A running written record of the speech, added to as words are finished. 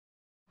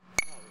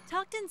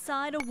tucked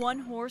inside a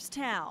one-horse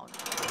town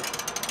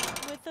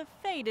with a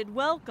faded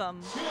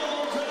welcome.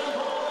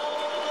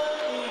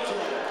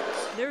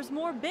 There's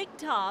more big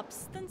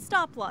tops than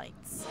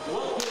stoplights.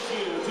 Welcome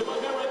you to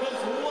America's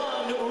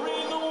one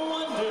ring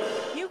wonder.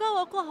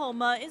 Hugo,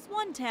 Oklahoma is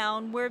one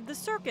town where the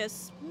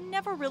circus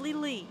never really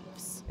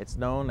leaves. It's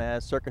known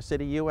as Circus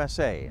City,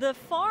 USA. The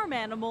farm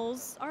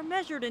animals are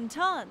measured in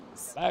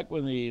tons. Back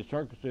when the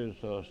circuses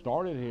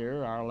started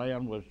here, our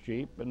land was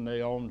cheap and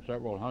they owned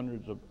several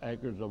hundreds of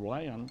acres of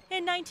land.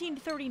 In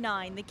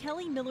 1939, the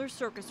Kelly Miller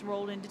Circus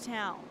rolled into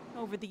town.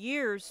 Over the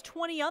years,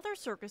 20 other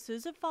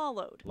circuses have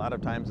followed. A lot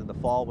of times in the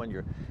fall when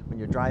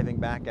you're driving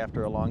back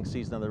after a long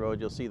season on the road,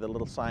 you'll see the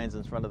little signs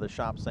in front of the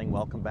shop saying,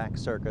 "Welcome back,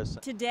 Circus."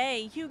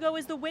 Today, Hugo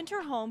is the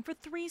winter home for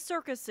 3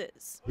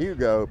 circuses.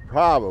 Hugo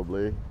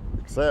probably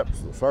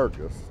accepts the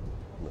circus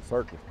and the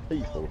circus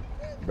people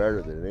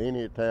better than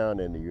any town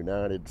in the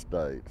United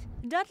States.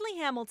 Dudley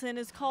Hamilton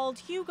has called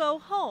Hugo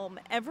home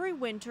every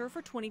winter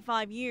for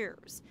 25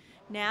 years.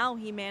 Now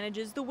he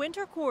manages the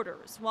winter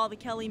quarters while the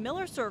Kelly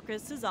Miller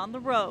Circus is on the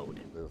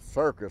road. The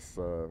circus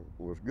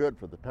was good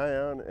for the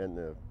town, and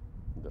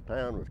the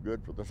town was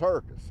good for the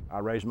circus. I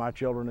raised my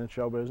children in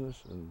show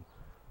business, and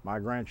my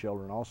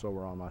grandchildren also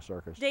were on my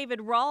circus. David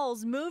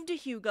Rawls moved to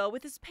Hugo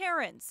with his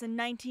parents in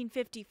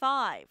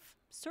 1955.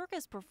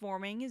 Circus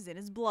performing is in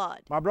his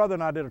blood. My brother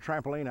and I did a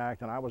trampoline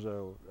act, and I was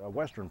a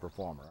Western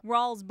performer.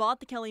 Rawls bought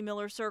the Kelly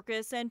Miller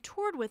Circus and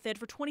toured with it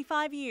for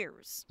 25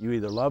 years. You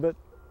either love it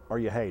or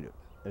you hate it.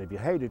 And if you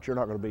hate it, you're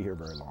not going to be here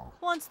very long.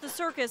 Once the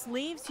circus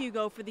leaves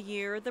Hugo for the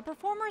year, the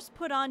performers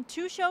put on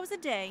 2 shows a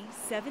day,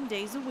 7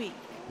 days a week.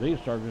 These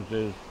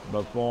circuses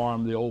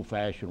perform the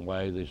old-fashioned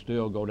way. They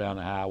still go down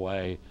the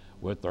highway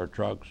with their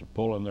trucks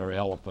pulling their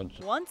elephants.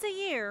 Once a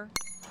year,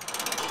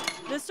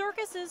 the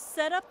circuses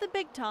set up the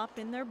big top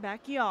in their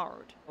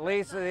backyard.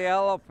 Lisa the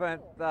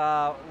elephant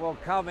will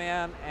come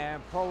in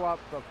and pull up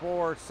the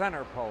 4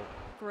 center poles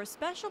For a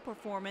special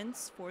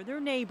performance for their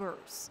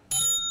neighbors.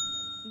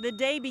 The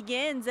day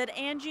begins at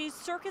Angie's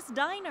Circus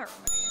Diner.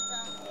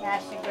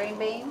 Hash and green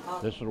beans.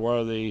 This is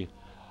where the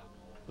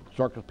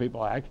circus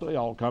people actually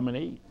all come and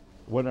eat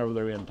whenever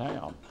they're in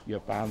town.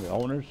 You'll find the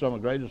owners, some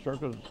of the greatest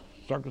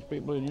circus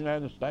people in the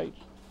United States,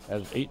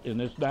 as eat in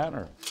this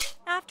diner.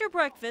 After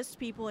breakfast,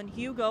 people in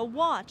Hugo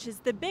watch as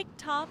the big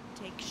top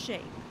takes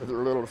shape. Their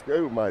little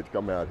schoolmates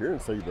come out here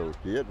and see those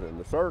kids in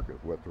the circus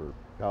with their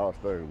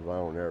costumes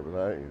on and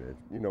everything.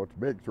 It's a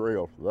big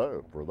thrill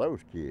for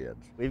those kids.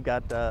 We've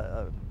got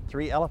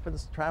 3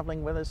 elephants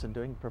traveling with us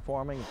and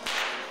performing.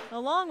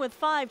 Along with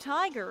 5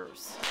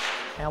 tigers.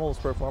 Camels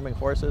performing,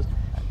 horses,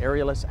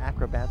 aerialists,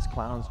 acrobats,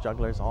 clowns,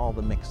 jugglers, all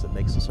the mix that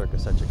makes the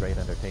circus such a great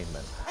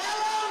entertainment.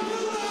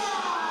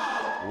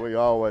 We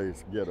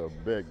always get a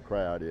big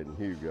crowd in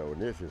Hugo,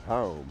 and this is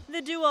home.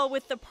 The duo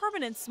with the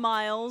permanent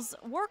smiles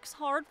works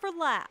hard for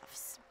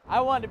laughs.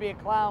 I wanted to be a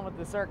clown with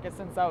the circus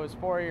since I was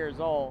 4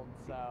 years old,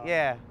 so.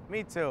 Yeah,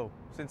 me too.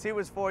 Since he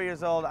was 4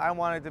 years old, I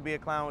wanted to be a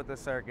clown with the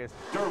circus.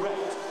 Direct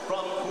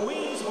from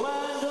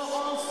Queensland,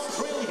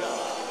 Australia,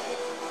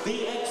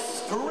 the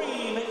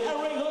extreme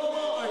aerial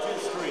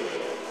artistry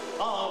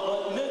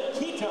of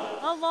Nikita.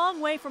 A long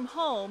way from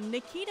home,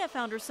 Nikita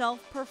found herself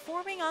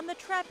performing on the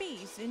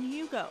trapeze in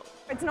Hugo.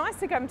 It's nice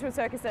to come to a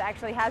circus that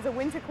actually has a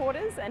winter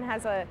quarters and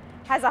has a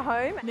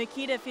home.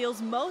 Nikita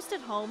feels most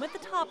at home at the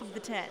top of the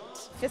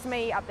tent. Just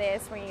me up there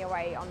swinging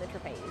away on the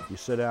trapeze. You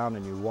sit down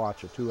and you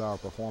watch a 2-hour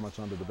performance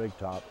under the big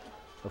top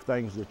of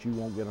things that you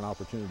won't get an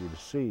opportunity to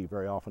see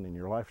very often in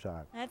your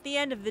lifetime. At the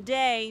end of the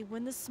day,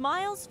 when the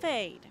smiles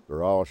fade.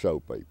 They're all show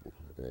people,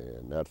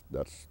 and that's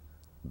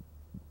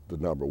the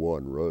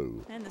 #1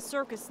 rule. And the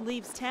circus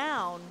leaves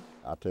town.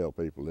 I tell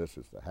people this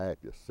is the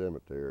happiest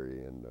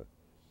cemetery in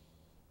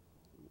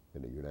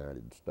the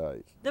United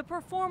States. The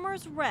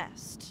performers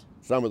rest.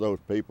 Some of those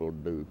people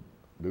do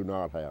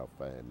not have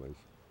families,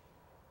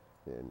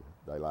 and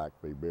they like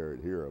to be buried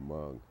here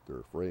among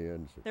their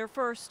friends. Their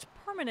first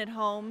permanent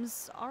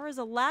homes are as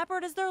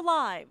elaborate as their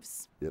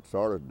lives. It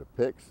sort of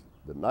depicts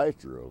the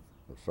nature of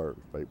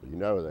certain people. You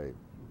know,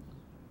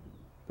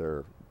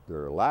 their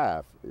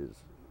life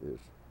is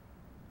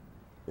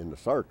in the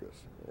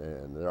circus,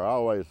 and they're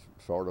always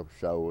sort of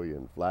showy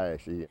and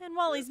flashy. And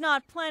while he's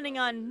not planning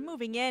on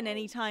moving in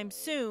anytime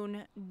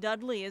soon,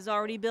 Dudley has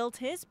already built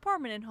his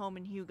permanent home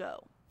in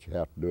Hugo. You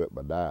have to do it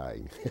by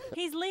dying.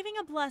 He's leaving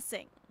a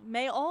blessing.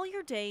 May all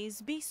your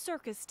days be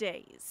circus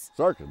days.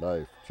 Circus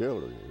day for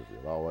children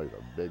is always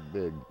a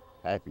big,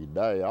 happy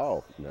day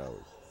off,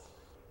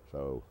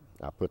 So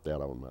I put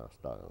that on my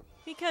stone.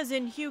 Because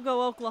in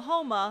Hugo,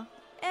 Oklahoma,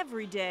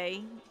 every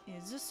day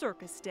is a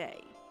circus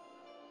day.